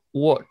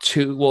what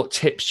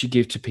tips do you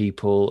give to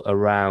people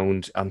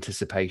around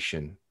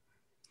anticipation?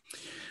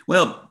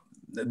 Well,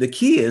 the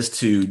key is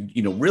to,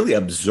 really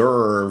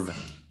observe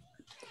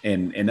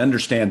and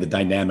understand the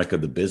dynamic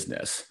of the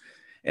business.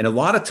 And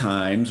most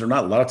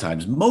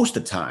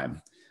of the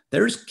time,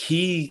 there's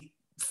key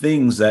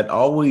things that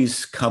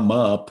always come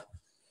up,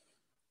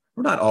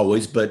 or not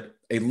always, but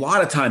a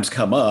lot of times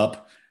come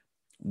up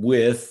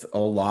with a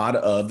lot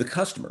of the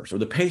customers or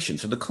the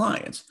patients or the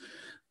clients.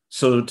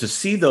 So to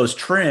see those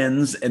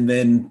trends and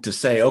then to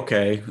say,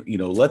 okay,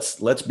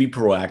 let's be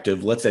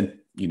proactive.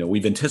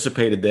 We've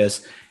anticipated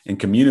this and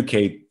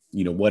communicate,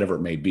 whatever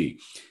it may be.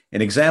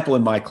 An example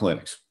in my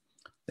clinics,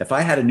 if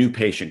I had a new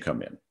patient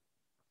come in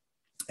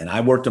and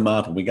I worked them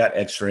up and we got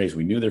x-rays,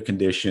 we knew their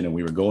condition and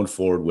we were going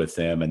forward with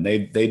them, and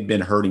they'd been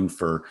hurting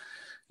for,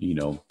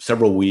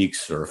 several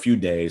weeks or a few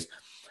days,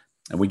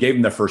 and we gave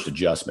them their first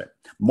adjustment.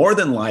 More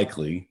than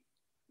likely,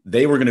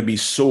 they were going to be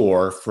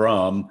sore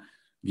from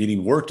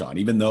getting worked on,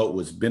 even though it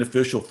was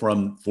beneficial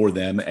for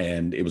them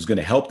and it was going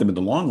to help them in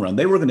the long run.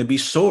 They were going to be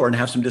sore and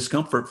have some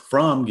discomfort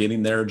from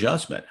getting their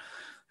adjustment.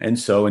 And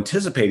so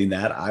anticipating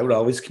that, I would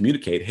always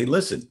communicate, "Hey,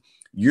 listen,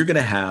 you're going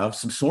to have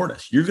some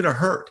soreness. You're going to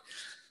hurt.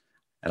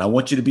 And I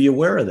want you to be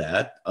aware of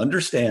that.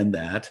 Understand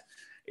that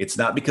it's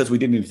not because we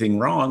did anything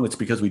wrong. It's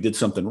because we did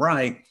something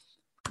right.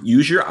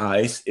 Use your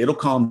ice. It'll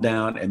calm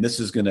down. And this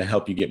is going to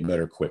help you get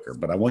better quicker.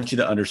 But I want you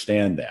to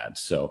understand that."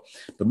 So,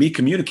 but me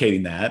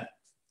communicating that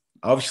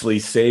obviously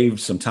saved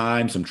some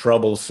time, some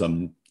trouble,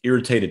 some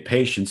irritated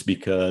patients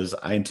because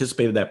I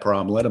anticipated that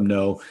problem, let them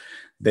know.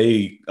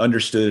 They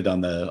understood it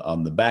on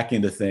the back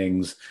end of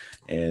things,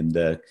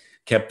 and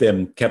kept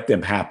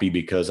them happy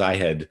because I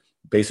had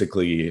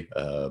basically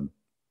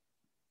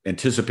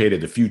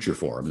anticipated the future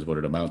for them, is what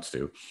it amounts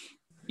to.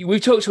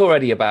 We've talked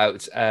already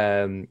about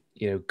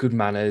good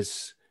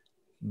manners,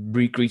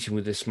 greeting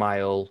with a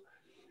smile.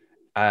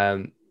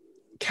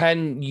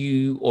 Can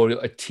you or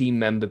a team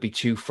member be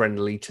too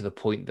friendly to the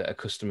point that a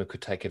customer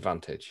could take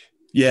advantage?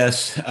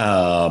 Yes,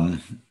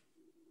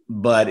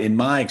 but in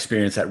my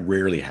experience, that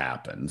rarely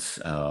happens.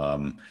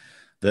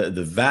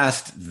 The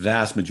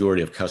vast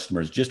majority of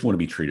customers just want to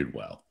be treated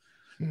well.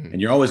 Mm-hmm.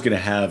 And you're always going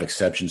to have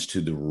exceptions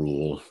to the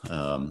rule.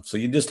 So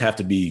you just have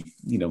to be,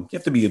 you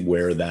have to be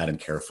aware of that and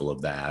careful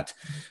of that.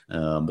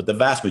 But the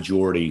vast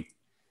majority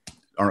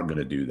aren't going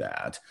to do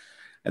that.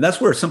 And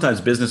that's where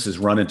sometimes businesses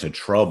run into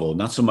trouble,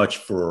 not so much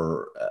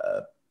for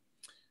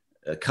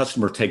a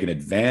customer taking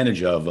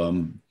advantage of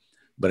them,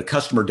 but a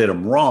customer did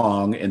them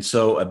wrong. And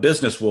so a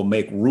business will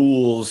make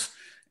rules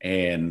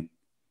and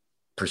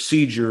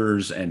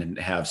procedures and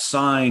have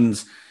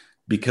signs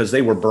because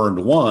they were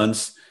burned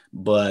once,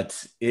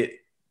 but it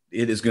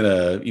is going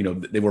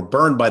to, they were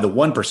burned by the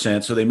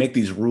 1%. So they make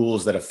these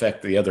rules that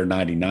affect the other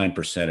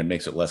 99%. It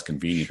makes it less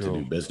convenient to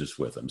do business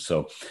with them.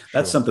 So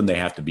that's something they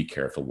have to be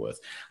careful with.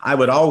 I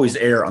would always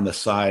err on the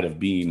side of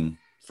being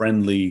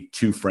friendly,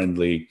 too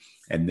friendly,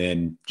 and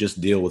then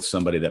just deal with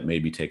somebody that may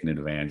be taking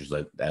advantage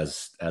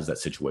as that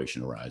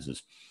situation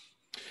arises.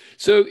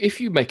 So if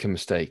you make a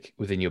mistake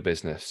within your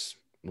business,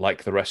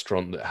 like the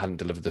restaurant that hadn't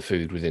delivered the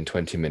food within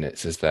 20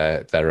 minutes as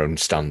their own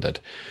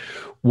standard,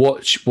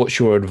 what's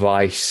your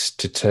advice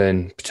to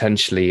turn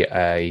potentially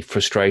a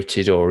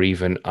frustrated or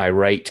even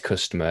irate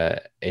customer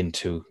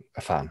into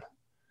a fan?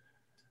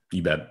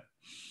 You bet.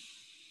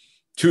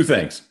 Two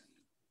things.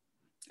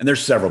 And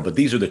there's several, but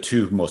these are the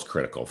two most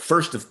critical.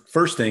 First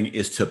thing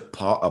is to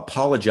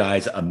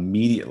apologize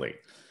immediately.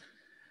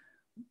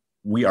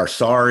 We are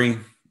sorry.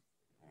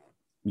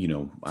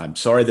 I'm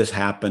sorry this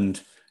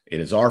happened. It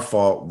is our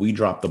fault. We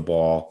dropped the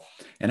ball.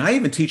 And I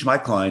even teach my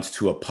clients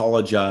to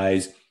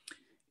apologize,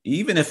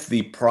 even if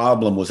the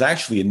problem was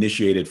actually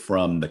initiated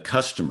from the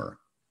customer,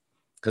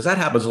 because that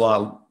happens a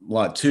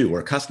lot too,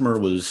 where a customer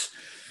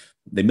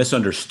they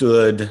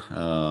misunderstood.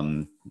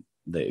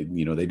 They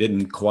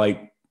didn't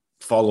quite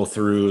follow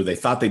through. They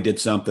thought they did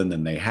something,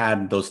 then they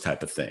hadn't, those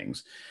type of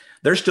things.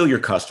 They're still your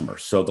customer.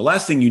 So the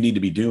last thing you need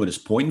to be doing is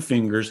pointing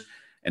fingers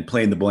and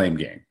playing the blame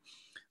game.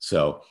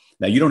 So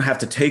now you don't have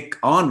to take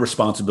on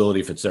responsibility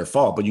if it's their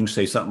fault, but you can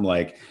say something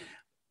like,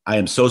 I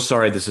am so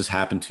sorry this has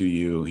happened to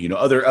you.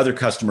 Other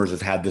customers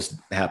have had this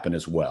happen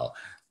as well.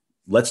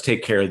 Let's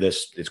take care of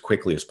this as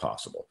quickly as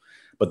possible.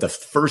 But the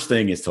first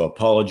thing is to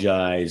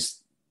apologize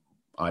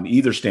on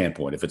either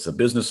standpoint, if it's a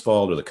business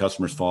fault or the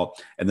customer's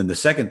fault. And then the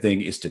second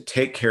thing is to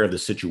take care of the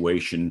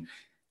situation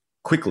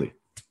quickly,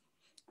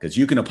 because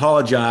you can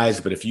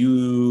apologize, but if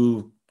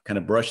you kind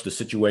of brush the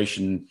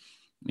situation,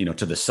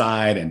 to the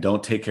side and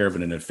don't take care of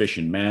it in an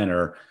efficient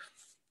manner,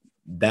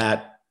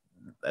 that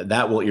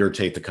will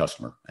irritate the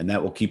customer, and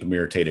that will keep them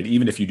irritated,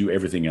 even if you do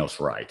everything else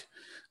right.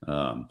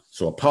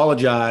 So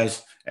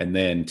apologize and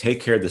then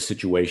take care of the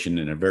situation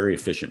in a very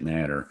efficient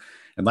manner.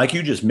 And like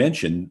you just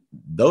mentioned,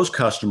 those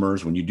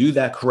customers, when you do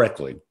that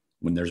correctly,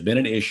 when there's been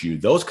an issue,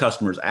 those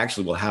customers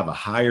actually will have a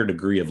higher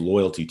degree of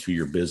loyalty to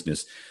your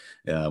business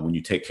when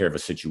you take care of a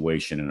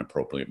situation in an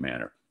appropriate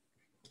manner.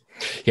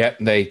 Yeah,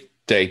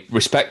 they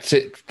respect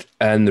it,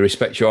 and they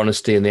respect your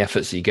honesty and the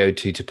efforts that you go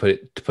to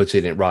put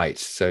it right.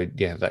 So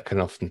yeah, that can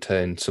often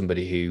turn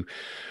somebody who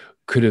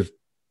could have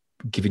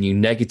given you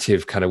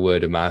negative kind of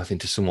word of mouth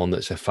into someone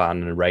that's a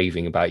fan and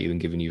raving about you and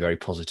giving you very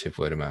positive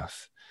word of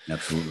mouth.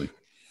 Absolutely.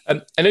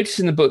 I noticed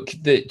in the book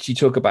that you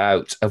talk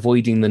about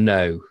avoiding the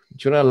no. Do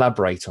you want to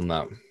elaborate on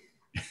that?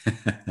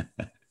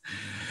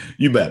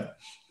 You bet.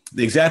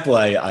 The example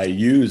I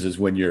use is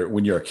when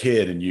you're a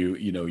kid and you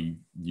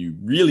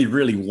really,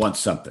 really want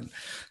something,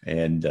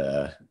 and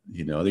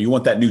you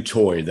want that new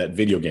toy, that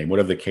video game,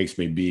 whatever the case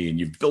may be, and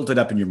you've built it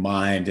up in your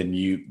mind, and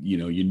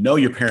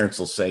your parents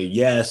will say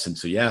yes, and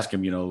so you ask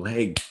them,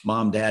 hey,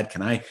 mom, dad,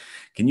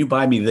 can you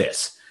buy me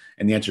this?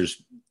 And the answer is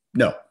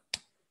no.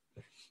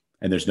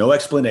 And there's no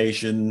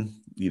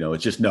explanation,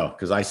 it's just no,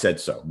 because I said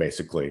so,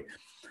 basically.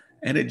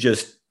 And it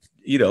just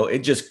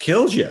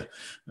kills you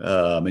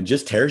and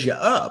just tears you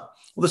up.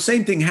 Well, the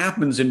same thing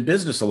happens in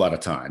business a lot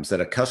of times,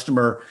 that a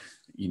customer,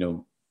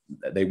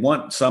 they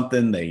want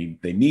something, they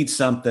need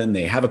something,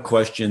 they have a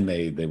question,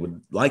 they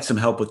would like some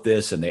help with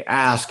this, and they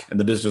ask, and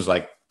the business is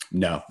like,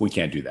 no, we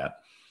can't do that.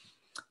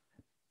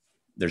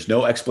 There's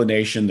no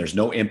explanation. There's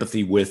no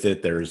empathy with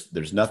it.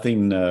 There's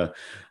nothing,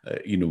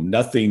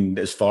 nothing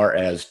as far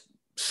as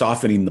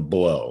softening the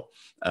blow.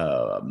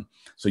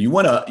 So you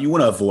want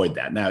to avoid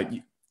that. Now,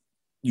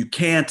 you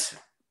can't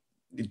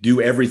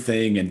do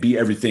everything and be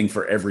everything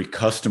for every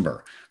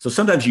customer. So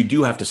sometimes you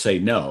do have to say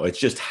no. It's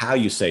just how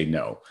you say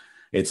no.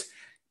 It's,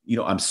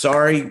 I'm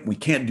sorry, we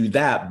can't do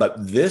that, but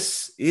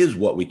this is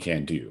what we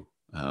can do.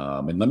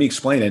 And let me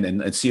explain it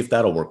and see if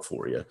that'll work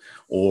for you.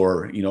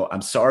 Or,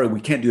 I'm sorry,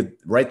 we can't do it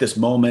right this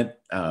moment.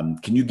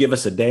 Can you give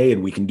us a day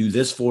and we can do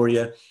this for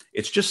you?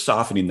 It's just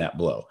softening that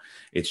blow.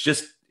 It's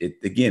just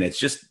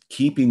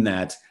keeping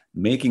that,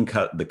 making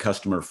the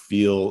customer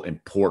feel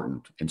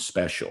important and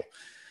special,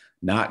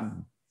 not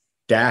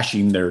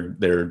dashing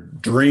their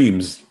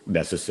dreams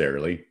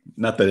necessarily.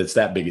 Not that it's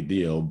that big a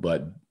deal,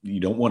 but you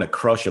don't want to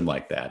crush them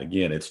like that.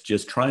 Again, it's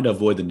just trying to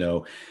avoid the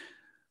no.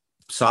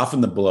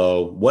 Soften the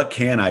blow. What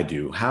can I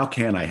do? How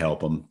can I help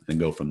them? And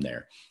go from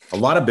there. A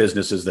lot of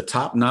businesses, the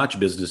top-notch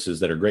businesses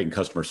that are great in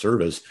customer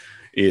service,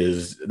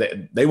 is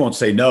they won't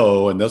say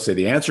no, and they'll say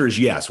the answer is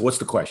yes. What's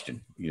the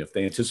question? If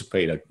they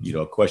anticipate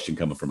a question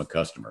coming from a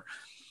customer,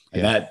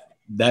 and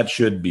that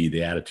should be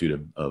the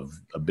attitude of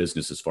a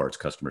business as far as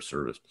customer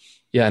service.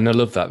 Yeah, and I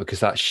love that because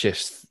that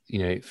shifts.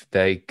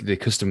 The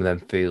customer then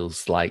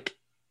feels like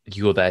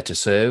you're there to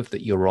serve,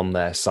 that you're on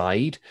their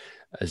side,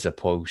 as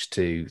opposed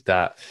to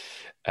that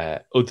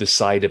other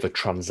side of a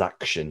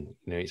transaction.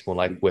 It's more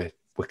like we're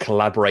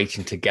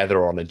collaborating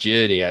together on a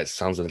journey. It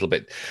sounds a little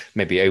bit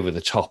maybe over the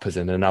top as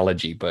an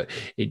analogy, but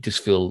it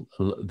just feels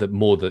that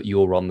more that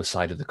you're on the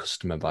side of the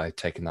customer by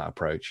taking that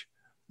approach.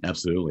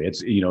 Absolutely.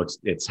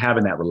 It's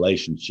having that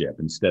relationship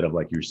instead of,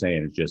 like you're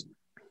saying, it's just,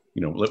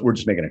 we're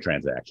just making a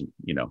transaction.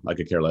 I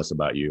could care less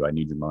about you. I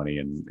need your money,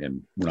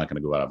 and we're not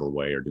going to go out of our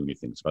way or do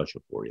anything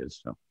special for you.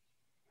 So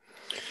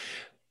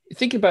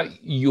thinking about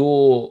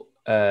your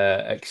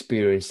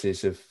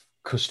experiences of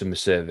customer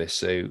service.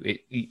 So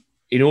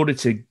in order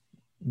to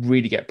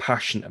really get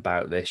passionate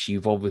about this,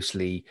 you've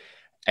obviously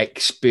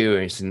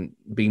experienced and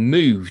been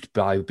moved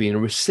by being a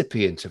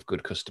recipient of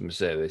good customer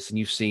service, and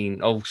you've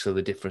seen also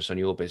the difference on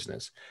your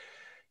business.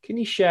 Can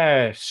you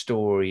share a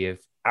story of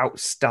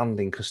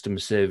outstanding customer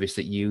service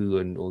that you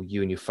and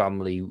your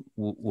family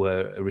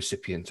were a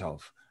recipient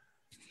of?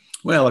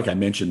 Well, like I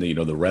mentioned,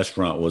 the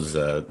restaurant was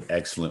an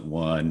excellent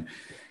one.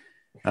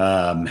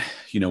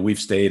 We've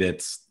stayed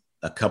at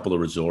a couple of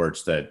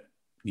resorts that,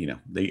 you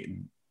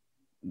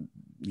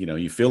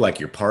feel like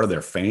you're part of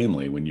their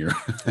family when you're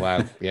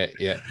wow.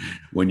 Yeah.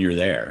 when you're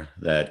there,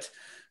 that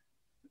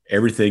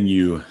everything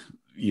you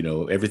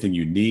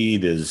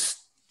need is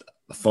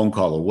a phone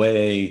call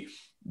away.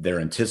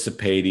 They're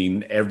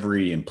anticipating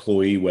every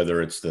employee,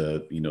 whether it's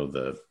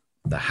the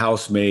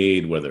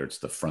housemaid, whether it's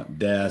the front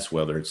desk,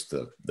 whether it's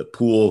the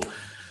pool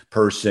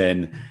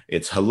person.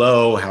 It's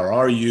hello, how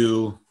are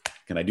you?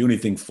 Can I do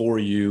anything for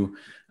you?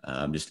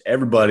 Just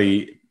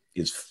everybody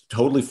is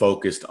totally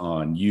focused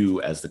on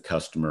you as the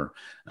customer,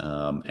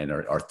 and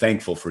are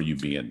thankful for you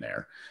being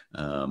there.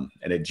 And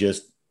it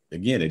just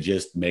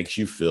makes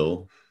you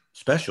feel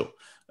special.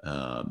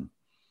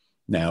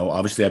 Now,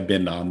 obviously, I've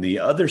been on the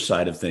other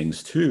side of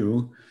things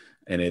too,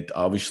 and it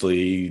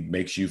obviously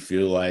makes you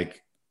feel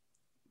like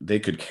they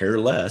could care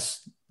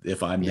less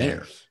if I'm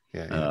there.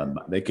 Yeah.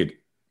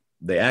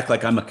 They act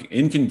like I'm an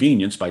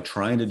inconvenience by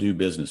trying to do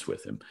business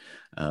with them.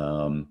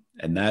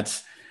 And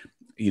that's,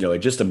 it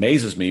just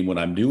amazes me when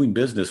I'm doing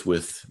business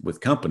with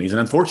companies.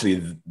 And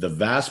unfortunately, the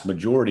vast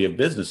majority of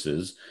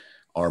businesses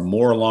are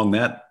more along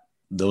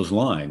those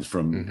lines,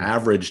 from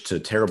average to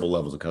terrible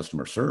levels of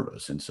customer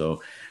service. And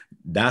so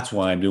that's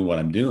why I'm doing what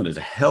I'm doing, is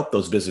to help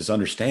those businesses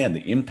understand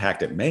the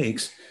impact it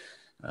makes.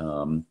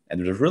 And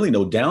there's really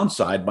no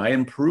downside by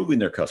improving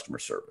their customer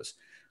service,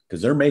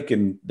 because they're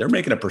making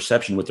a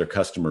perception with their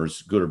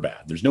customers, good or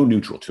bad. There's no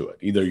neutral to it.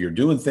 Either you're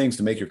doing things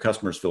to make your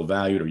customers feel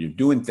valued, or you're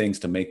doing things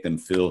to make them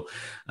feel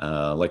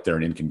like they're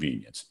an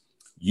inconvenience.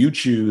 You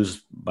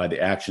choose by the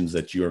actions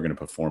that you are going to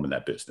perform in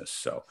that business.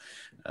 So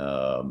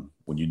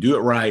when you do it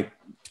right,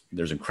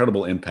 there's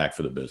incredible impact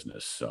for the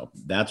business. So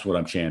that's what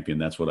I'm championing.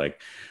 That's what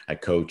I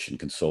coach and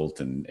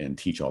consult and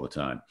teach all the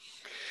time.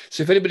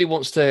 So if anybody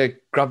wants to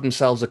grab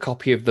themselves a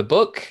copy of the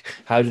book,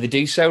 how do they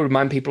do so?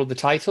 Remind people of the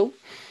title.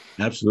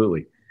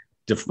 Absolutely.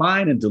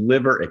 Define and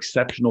deliver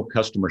exceptional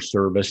customer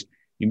service.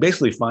 You can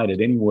basically find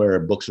it anywhere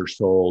books are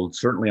sold,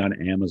 certainly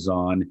on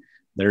Amazon.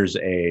 There's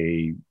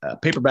a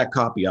paperback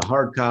copy, a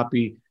hard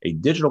copy, a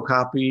digital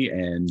copy,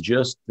 and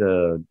just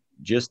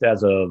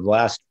as of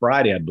last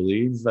Friday, I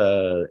believe,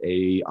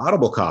 a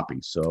Audible copy.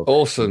 So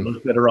awesome.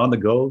 Those that are on the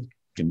go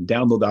can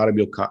download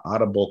the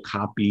Audible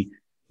copy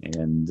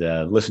and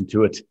listen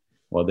to it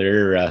while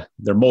they're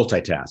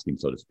multitasking,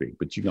 so to speak.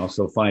 But you can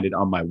also find it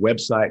on my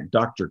website,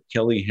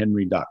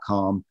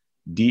 drkellyhenry.com,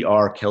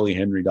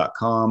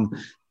 drkellyhenry.com.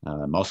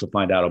 Also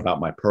find out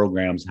about my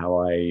programs,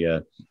 how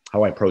I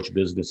approach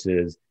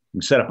businesses. You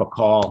can set up a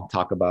call,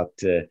 talk about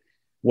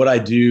what I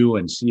do,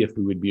 and see if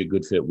we would be a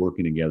good fit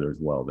working together as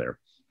well there.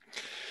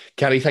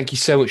 Kelly, thank you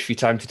so much for your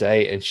time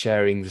today and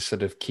sharing the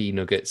sort of key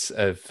nuggets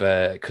of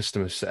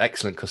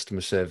excellent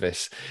customer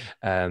service,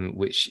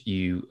 which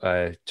you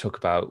talk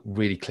about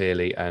really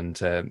clearly and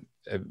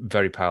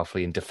very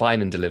powerfully, and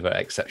define and deliver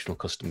exceptional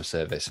customer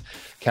service.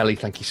 Kelly,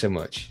 thank you so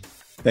much.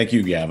 Thank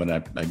you, Gavin.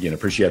 I, again,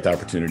 appreciate the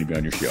opportunity to be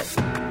on your show.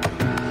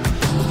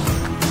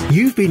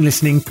 You've been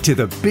listening to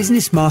the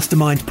Business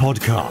Mastermind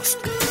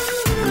podcast.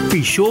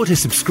 Be sure to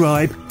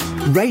subscribe,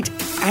 rate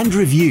and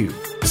review,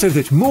 so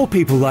that more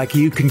people like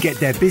you can get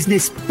their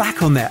business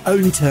back on their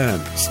own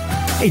terms,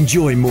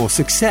 enjoy more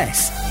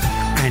success,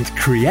 and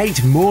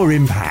create more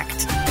impact.